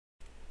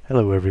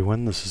Hello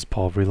everyone, this is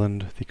Paul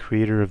Vreeland, the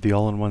creator of the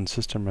all-in-one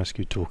System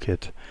Rescue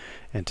Toolkit,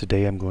 and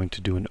today I'm going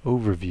to do an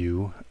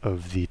overview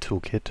of the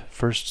toolkit,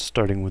 first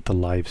starting with the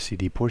live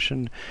CD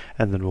portion,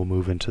 and then we'll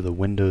move into the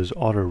Windows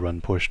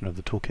Autorun portion of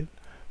the toolkit.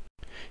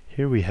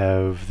 Here we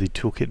have the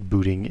toolkit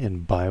booting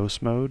in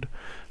BIOS mode,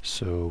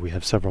 so we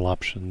have several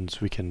options.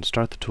 We can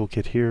start the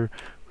toolkit here,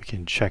 we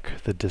can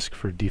check the disk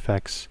for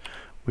defects,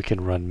 we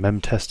can run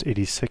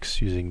memtest86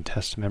 using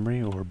test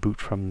memory or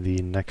boot from the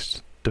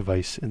next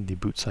device in the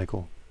boot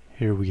cycle.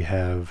 Here we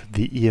have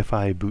the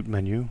EFI boot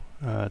menu.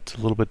 It's a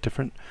little bit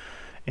different,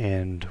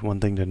 and one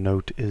thing to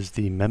note is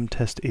the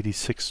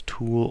memtest86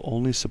 tool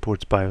only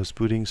supports BIOS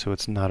booting, so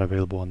it's not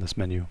available on this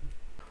menu.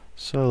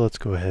 So let's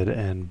go ahead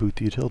and boot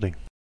the utility.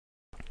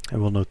 I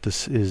will note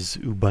this is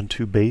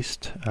Ubuntu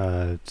based.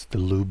 It's the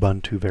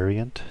Lubuntu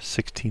variant.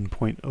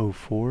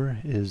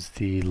 16.04 is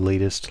the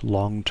latest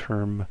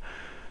long-term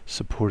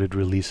supported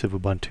release of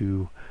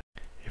Ubuntu.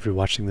 If you're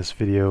watching this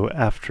video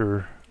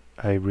after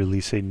I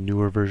release a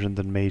newer version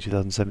than May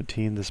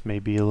 2017, this may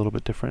be a little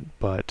bit different,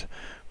 but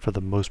for the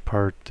most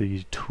part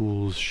the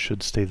tools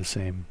should stay the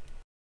same.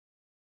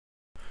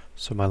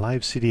 So my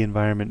live CD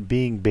environment,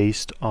 being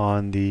based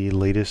on the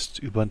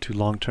latest Ubuntu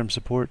long-term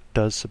support,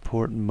 does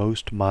support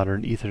most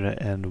modern Ethernet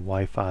and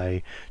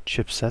Wi-Fi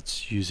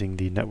chipsets using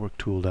the network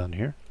tool down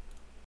here.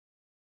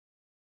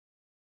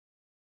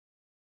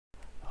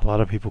 A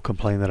lot of people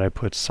complain that I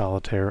put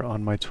solitaire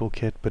on my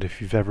toolkit, but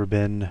if you've ever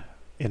been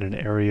in an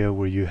area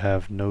where you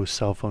have no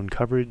cell phone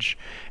coverage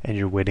and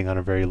you're waiting on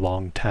a very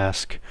long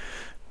task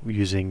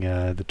using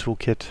the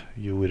toolkit,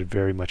 you would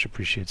very much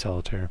appreciate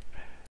solitaire.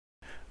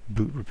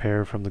 Boot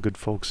repair from the good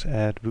folks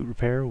at Boot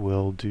Repair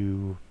will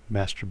do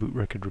master boot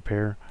record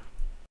repair.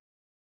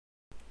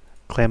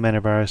 Clam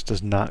Antivirus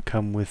does not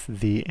come with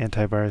the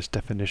antivirus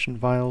definition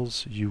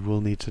files. You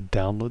will need to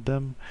download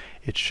them.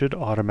 It should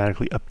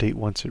automatically update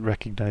once it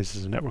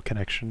recognizes a network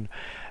connection.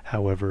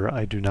 However,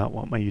 I do not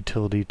want my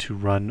utility to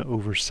run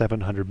over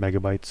 700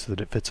 megabytes so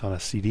that it fits on a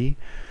CD,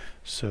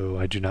 so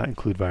I do not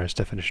include virus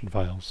definition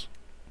files.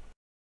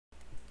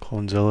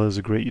 Clonezilla is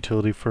a great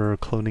utility for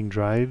cloning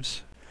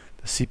drives.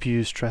 The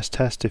CPU stress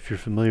test, if you're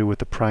familiar with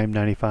the Prime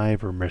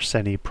 95 or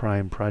Mersenne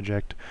Prime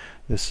project,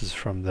 this is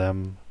from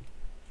them.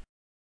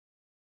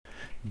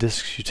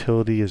 Disk's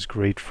utility is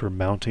great for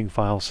mounting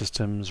file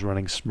systems,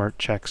 running smart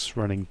checks,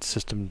 running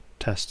system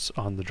tests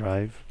on the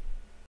drive.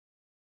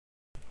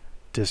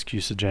 Disk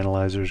Usage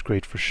Analyzer is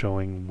great for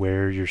showing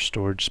where your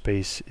storage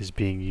space is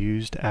being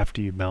used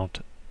after you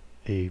mount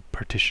a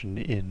partition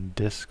in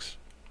disks.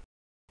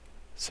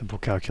 Simple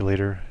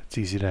Calculator, it's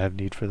easy to have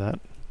need for that.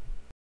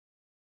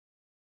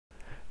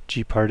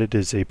 Gparted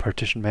is a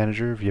partition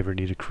manager if you ever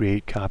need to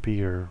create,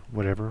 copy, or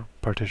whatever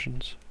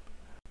partitions.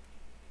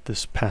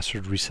 This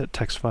password reset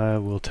text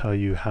file will tell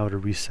you how to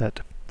reset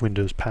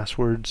Windows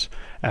passwords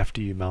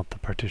after you mount the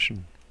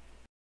partition.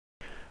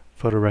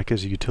 Photorec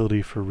is a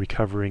utility for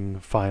recovering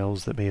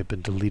files that may have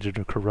been deleted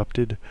or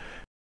corrupted.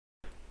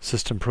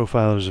 System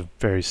Profiler is a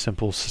very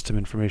simple system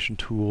information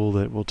tool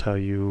that will tell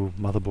you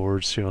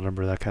motherboard, serial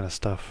number, that kind of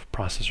stuff,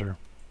 processor.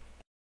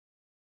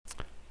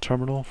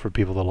 Terminal for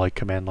people that like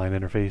command line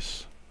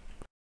interface.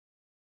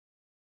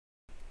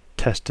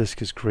 Test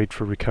disk is great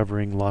for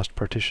recovering lost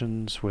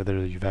partitions,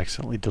 whether you've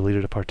accidentally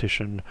deleted a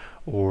partition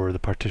or the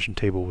partition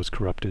table was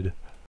corrupted.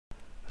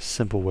 A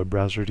simple web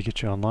browser to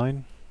get you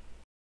online.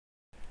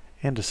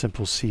 And a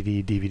simple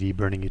CD/DVD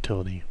burning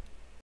utility.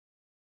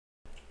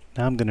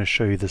 Now I'm going to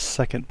show you the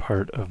second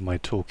part of my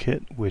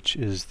toolkit, which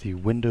is the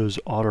Windows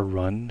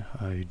Autorun.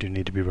 You do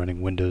need to be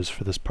running Windows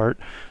for this part,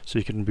 so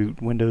you can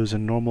boot Windows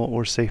in normal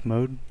or safe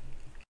mode.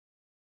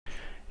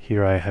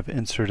 Here I have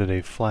inserted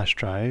a flash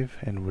drive,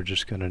 and we're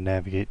just going to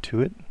navigate to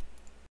it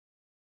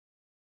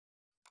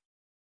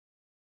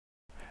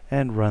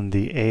and run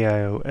the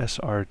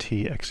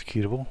aio-srt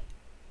executable.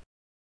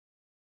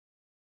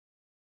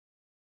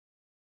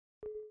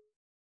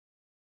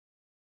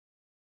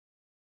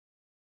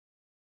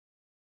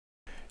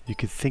 You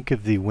could think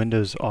of the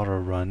Windows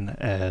Autorun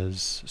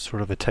as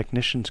sort of a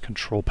technician's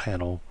control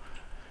panel.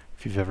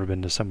 If you've ever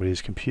been to somebody's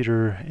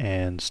computer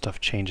and stuff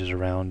changes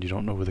around, you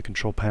don't know where the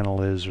control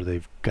panel is, or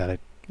they've got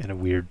it in a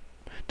weird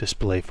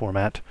display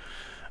format,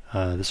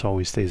 this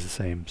always stays the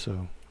same.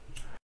 So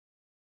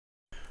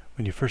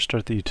when you first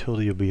start the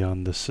utility, you'll be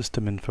on the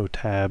System Info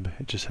tab.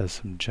 It just has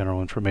some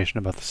general information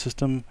about the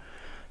system.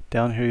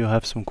 Down here you'll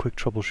have some quick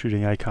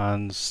troubleshooting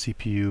icons,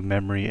 CPU,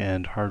 memory,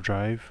 and hard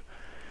drive.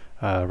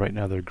 Right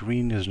now they're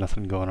green, there's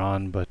nothing going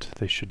on, but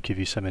they should give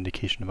you some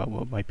indication about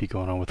what might be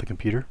going on with the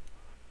computer.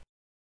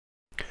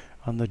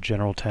 On the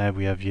General tab,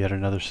 we have yet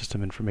another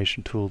system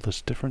information tool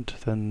that's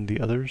different than the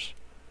others.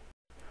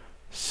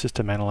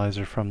 System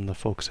Analyzer from the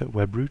folks at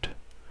WebRoot.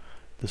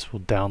 This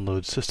will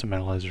download System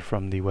Analyzer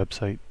from the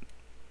website.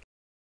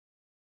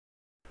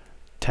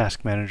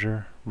 Task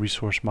Manager,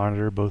 Resource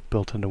Monitor, both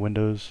built into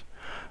Windows.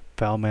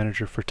 File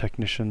Manager for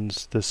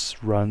technicians.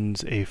 This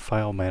runs a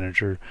file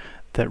manager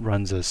that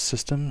runs as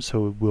system,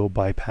 so it will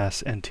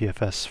bypass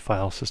NTFS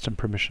file system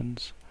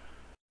permissions.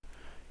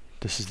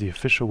 This is the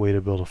official way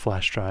to build a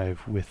flash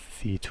drive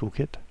with the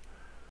toolkit.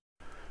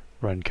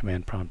 Run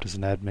command prompt as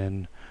an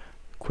admin,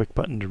 quick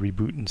button to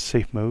reboot in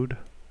safe mode,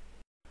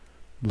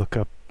 look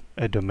up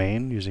a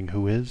domain using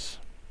whois,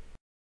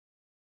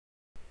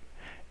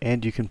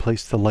 and you can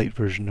place the light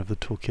version of the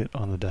toolkit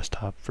on the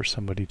desktop for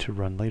somebody to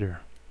run later.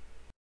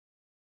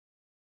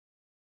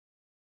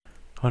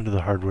 Under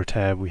the hardware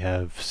tab we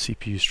have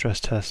CPU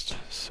stress test,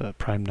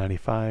 Prime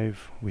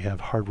 95. We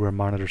have hardware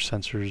monitor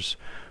sensors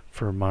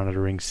for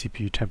monitoring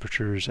CPU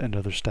temperatures and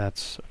other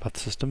stats about the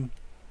system.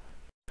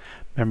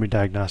 Memory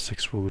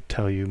diagnostics will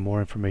tell you more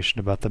information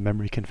about the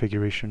memory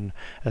configuration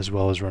as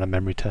well as run a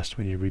memory test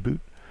when you reboot.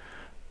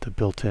 The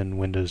built-in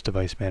Windows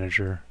Device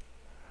Manager.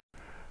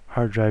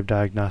 Hard drive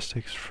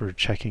diagnostics for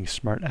checking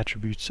smart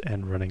attributes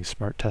and running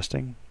smart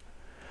testing.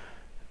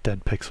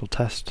 Dead pixel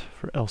test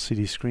for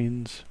LCD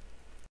screens.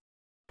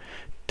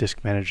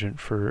 Disk management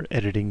for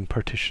editing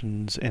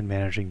partitions and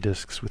managing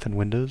disks within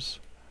Windows.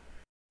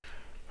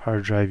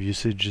 Hard drive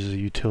usage is a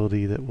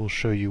utility that will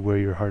show you where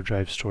your hard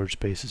drive storage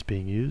space is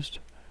being used.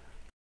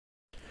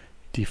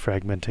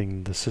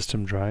 Defragmenting the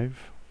system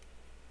drive.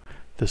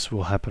 This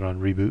will happen on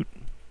reboot.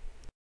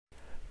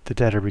 The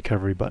data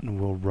recovery button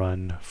will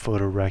run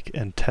PhotoRec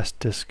and Test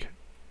Disk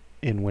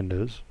in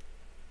Windows.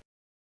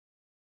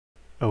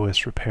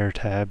 OS Repair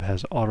tab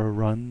has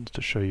Autorun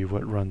to show you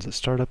what runs at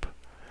startup.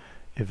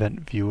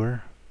 Event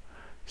Viewer.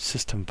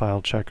 System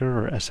File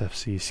Checker or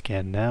SFC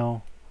Scan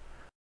Now.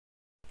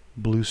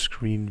 Blue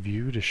Screen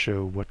View to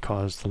show what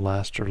caused the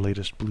last or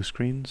latest blue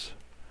screens.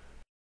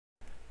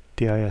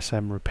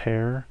 DISM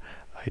Repair.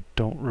 I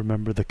don't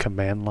remember the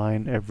command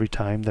line every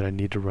time that I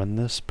need to run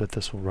this, but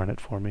this will run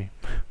it for me.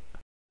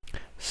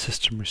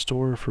 System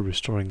Restore for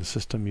restoring the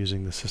system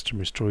using the System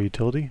Restore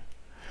utility.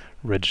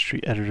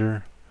 Registry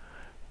Editor.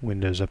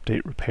 Windows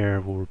Update Repair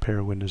will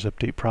repair Windows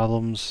Update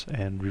problems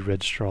and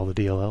re-register all the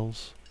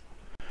DLLs.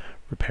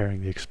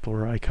 Repairing the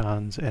Explorer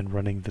icons and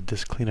running the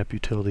disk cleanup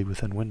utility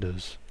within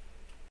Windows.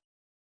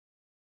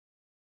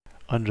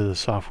 Under the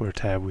Software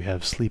tab we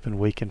have Sleep and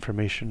Wake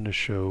information to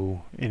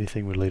show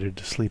anything related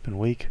to sleep and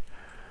wake.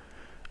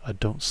 A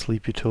Don't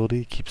Sleep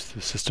utility keeps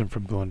the system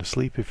from going to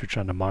sleep if you're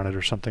trying to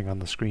monitor something on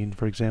the screen,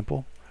 for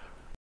example.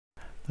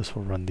 This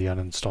will run the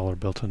uninstaller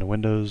built into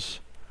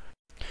Windows.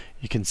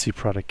 You can see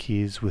product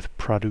keys with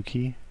Product.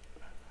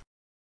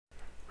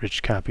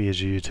 Rich Copy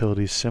is a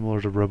utility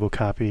similar to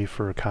RoboCopy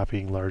for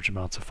copying large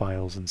amounts of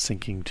files and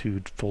syncing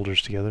two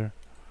folders together.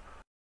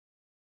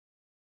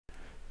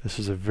 This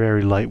is a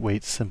very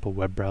lightweight, simple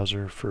web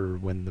browser for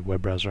when the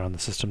web browser on the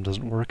system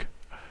doesn't work.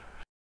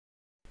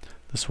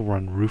 This will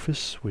run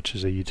Rufus, which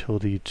is a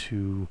utility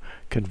to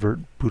convert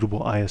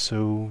bootable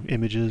ISO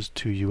images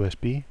to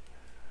USB.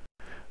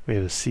 We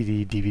have a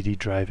CD/DVD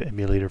drive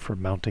emulator for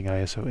mounting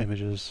ISO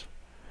images.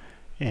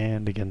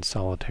 And again,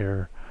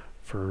 Solitaire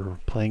for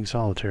playing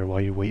solitaire while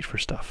you wait for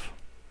stuff.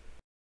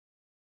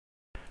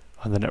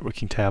 On the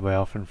networking tab, I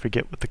often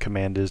forget what the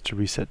command is to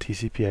reset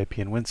TCP/IP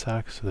and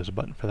WinSock, so there's a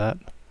button for that.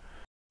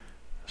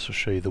 This will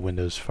show you the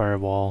Windows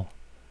firewall.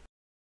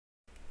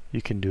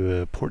 You can do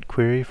a port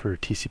query for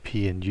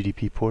TCP and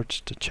UDP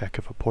ports to check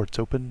if a port's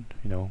open,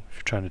 if you're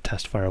trying to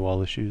test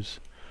firewall issues.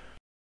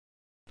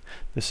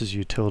 This is a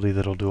utility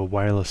that'll do a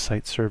wireless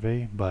site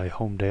survey by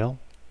Homedale.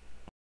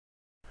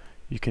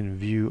 You can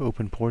view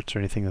open ports or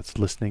anything that's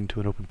listening to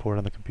an open port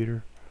on the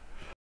computer.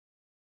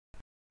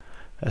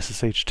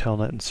 SSH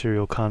Telnet and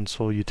Serial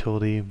Console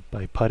utility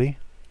by PuTTY.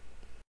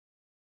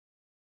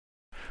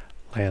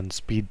 LAN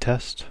speed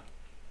test.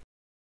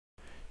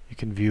 You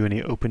can view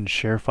any open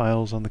share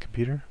files on the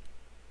computer.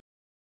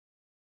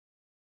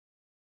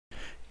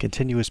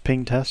 Continuous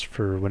ping test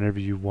for whenever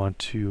you want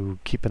to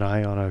keep an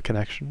eye on a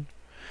connection.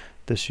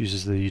 This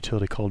uses the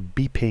utility called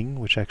beeping,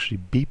 which actually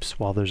beeps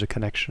while there's a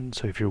connection.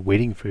 So if you're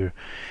waiting for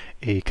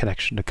a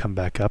connection to come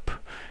back up,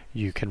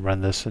 you can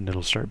run this and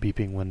it'll start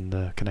beeping when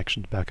the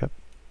connection's back up.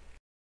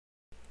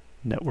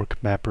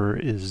 Network mapper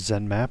is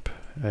ZenMap,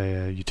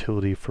 a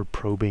utility for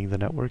probing the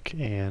network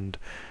and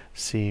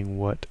seeing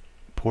what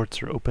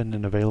ports are open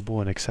and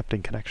available and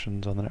accepting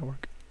connections on the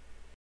network.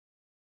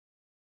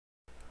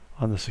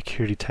 On the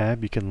Security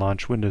tab, you can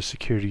launch Windows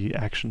Security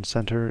Action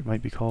Center, it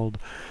might be called,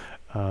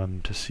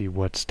 to see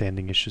what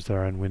standing issues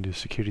there are in Windows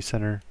Security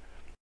Center.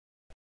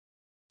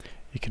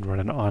 You can run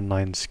an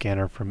online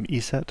scanner from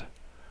ESET,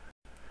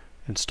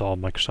 install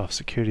Microsoft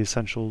Security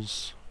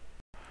Essentials,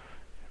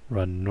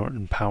 run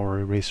Norton Power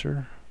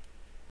Eraser,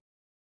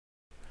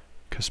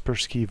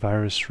 Kaspersky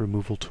Virus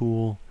Removal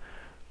Tool,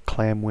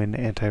 ClamWin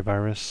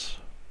Antivirus,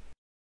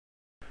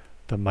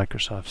 the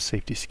Microsoft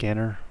Safety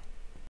Scanner.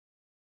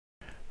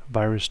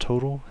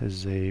 VirusTotal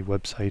is a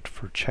website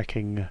for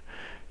checking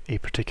a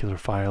particular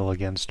file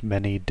against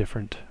many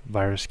different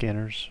virus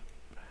scanners.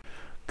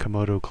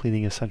 Komodo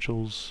Cleaning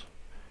Essentials.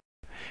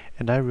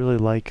 And I really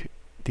like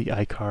the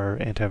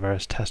iCar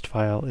antivirus test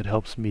file. It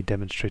helps me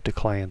demonstrate to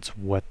clients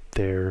what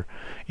their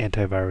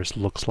antivirus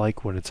looks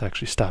like when it's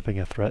actually stopping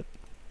a threat.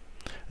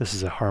 This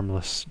is a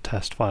harmless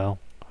test file.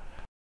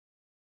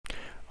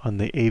 On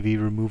the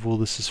AV removal,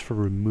 this is for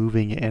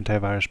removing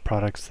antivirus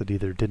products that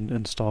either didn't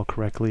install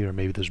correctly or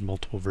maybe there's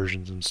multiple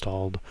versions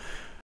installed.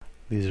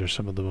 These are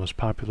some of the most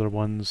popular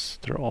ones.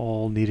 They're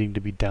all needing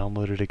to be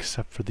downloaded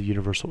except for the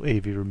Universal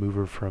AV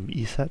Remover from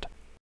ESET.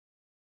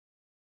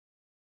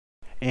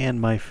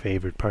 And my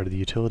favorite part of the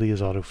utility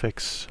is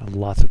AutoFix.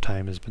 Lots of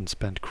time has been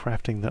spent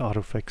crafting the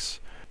AutoFix.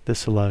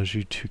 This allows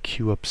you to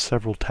queue up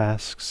several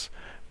tasks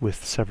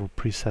with several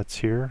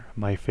presets here.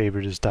 My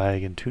favorite is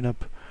Diag and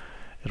TuneUp.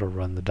 It'll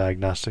run the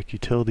diagnostic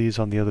utilities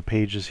on the other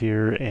pages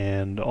here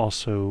and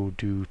also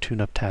do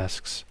TuneUp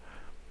tasks.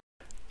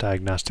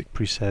 Diagnostic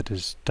preset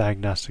is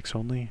diagnostics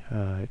only.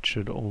 It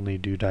should only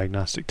do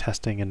diagnostic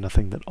testing and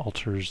nothing that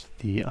alters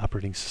the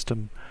operating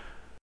system.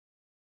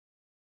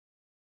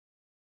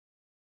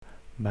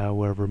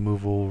 Malware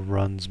removal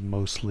runs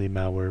mostly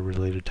malware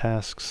related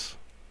tasks.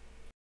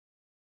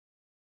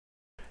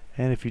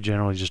 And if you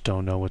generally just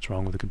don't know what's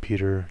wrong with the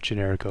computer,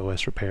 generic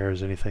OS repair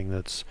is anything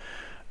that's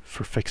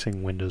for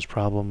fixing Windows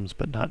problems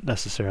but not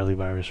necessarily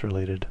virus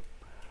related.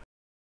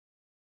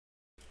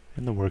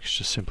 And the works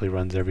just simply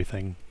runs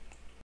everything.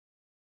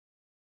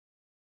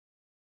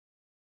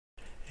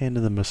 And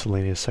in the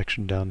miscellaneous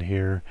section down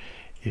here,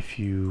 if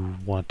you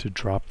want to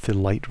drop the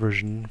light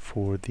version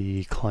for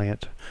the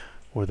client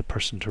or the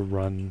person to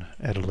run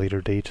at a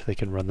later date, they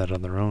can run that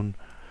on their own.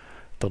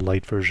 The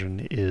light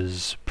version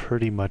is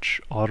pretty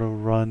much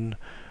auto-run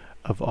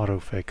of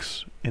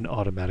AutoFix in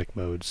automatic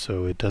mode,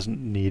 so it doesn't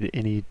need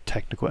any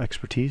technical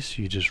expertise.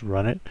 You just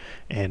run it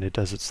and it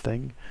does its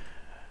thing.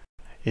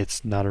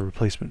 It's not a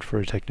replacement for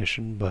a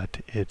technician, but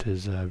it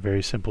is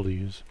very simple to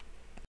use.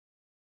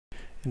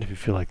 And if you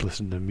feel like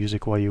listening to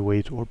music while you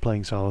wait or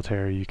playing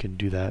solitaire, you can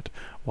do that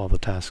while the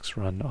tasks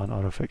run on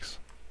AutoFix.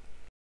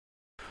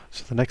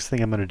 So the next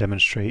thing I'm going to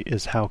demonstrate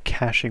is how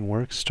caching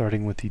works,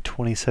 starting with the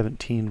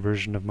 2017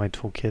 version of my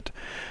toolkit.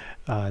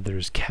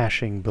 There's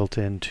caching built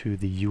into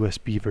the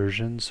USB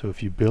version, so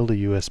if you build a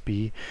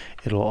USB,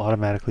 it'll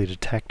automatically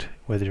detect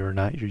whether or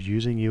not you're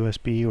using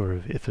USB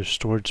or if there's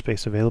storage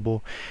space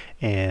available,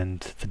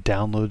 and the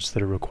downloads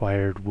that are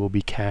required will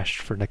be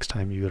cached for next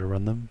time you go to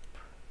run them.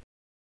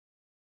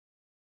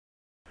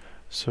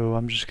 So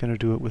I'm just going to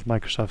do it with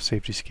Microsoft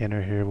Safety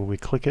Scanner here. When we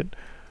click it,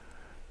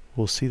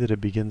 we'll see that it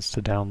begins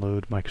to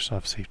download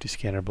Microsoft Safety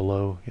Scanner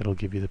below. It'll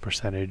give you the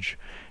percentage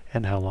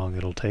and how long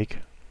it'll take.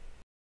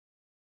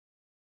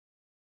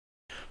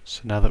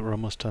 So now that we're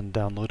almost done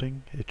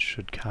downloading, it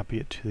should copy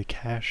it to the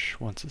cache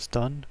once it's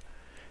done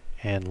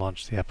and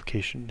launch the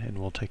application, and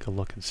we'll take a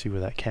look and see where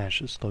that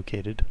cache is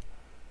located.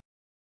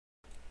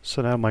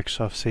 So now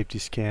Microsoft Safety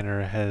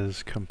Scanner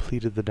has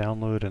completed the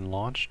download and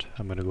launched.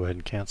 I'm going to go ahead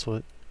and cancel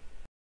it.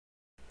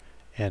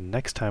 And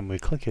next time we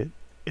click it,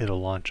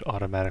 it'll launch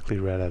automatically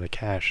right out of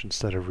cache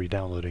instead of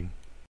re-downloading.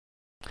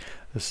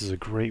 This is a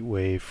great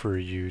way for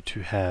you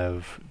to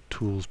have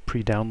tools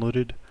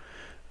pre-downloaded.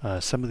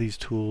 Some of these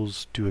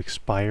tools do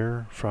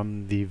expire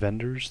from the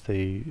vendors.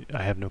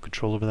 I have no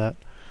control over that.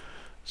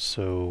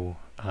 So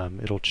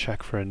it'll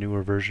check for a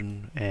newer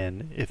version,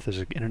 and if there's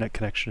an internet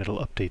connection,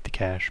 it'll update the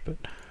cache. But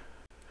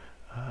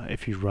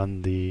if you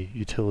run the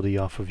utility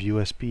off of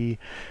USB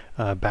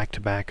back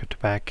to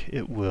back,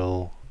 it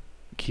will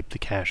keep the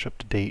cache up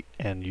to date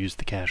and use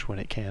the cache when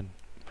it can.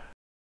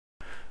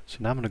 So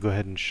now I'm going to go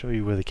ahead and show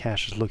you where the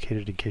cache is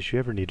located in case you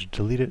ever need to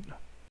delete it.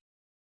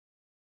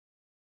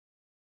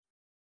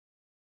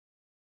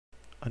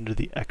 Under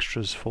the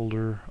Extras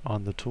folder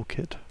on the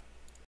toolkit,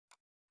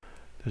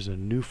 there's a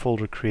new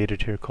folder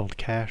created here called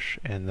Cache,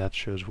 and that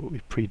shows what we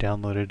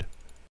pre-downloaded.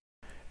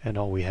 And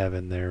all we have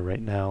in there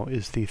right now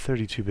is the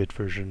 32-bit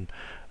version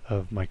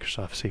of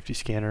Microsoft Safety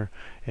Scanner,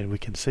 and we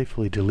can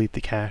safely delete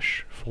the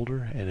cache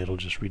folder and it'll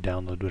just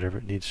re-download whatever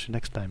it needs to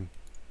next time.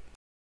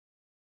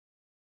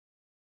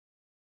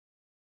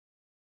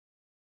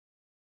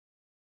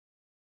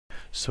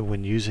 So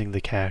when using the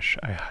cache,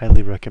 I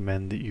highly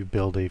recommend that you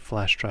build a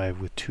flash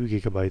drive with 2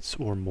 gigabytes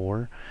or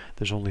more.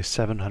 There's only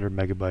 700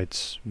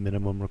 megabytes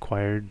minimum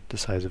required, the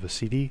size of a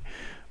CD,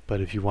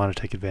 but if you want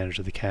to take advantage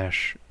of the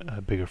cache,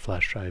 a bigger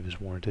flash drive is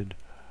warranted.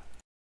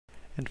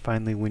 And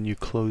finally, when you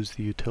close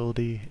the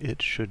utility,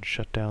 it should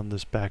shut down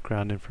this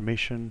background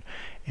information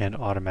and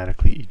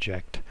automatically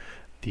eject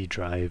the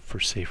drive for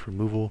safe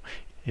removal.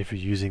 If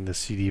you're using the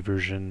CD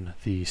version,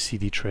 the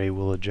CD tray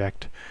will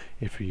eject.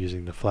 If you're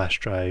using the flash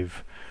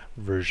drive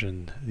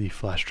version, the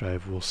flash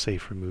drive will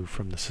safe remove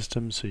from the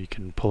system, so you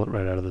can pull it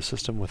right out of the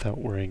system without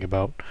worrying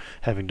about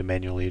having to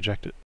manually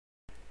eject it.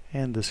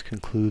 And this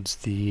concludes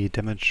the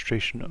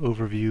demonstration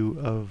overview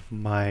of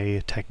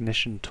my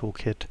Technician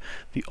Toolkit,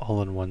 the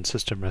all-in-one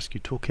System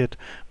Rescue Toolkit,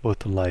 both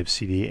the live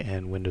CD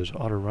and Windows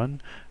Autorun.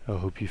 I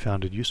hope you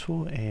found it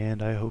useful,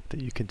 and I hope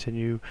that you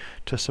continue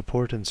to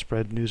support and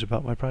spread news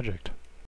about my project.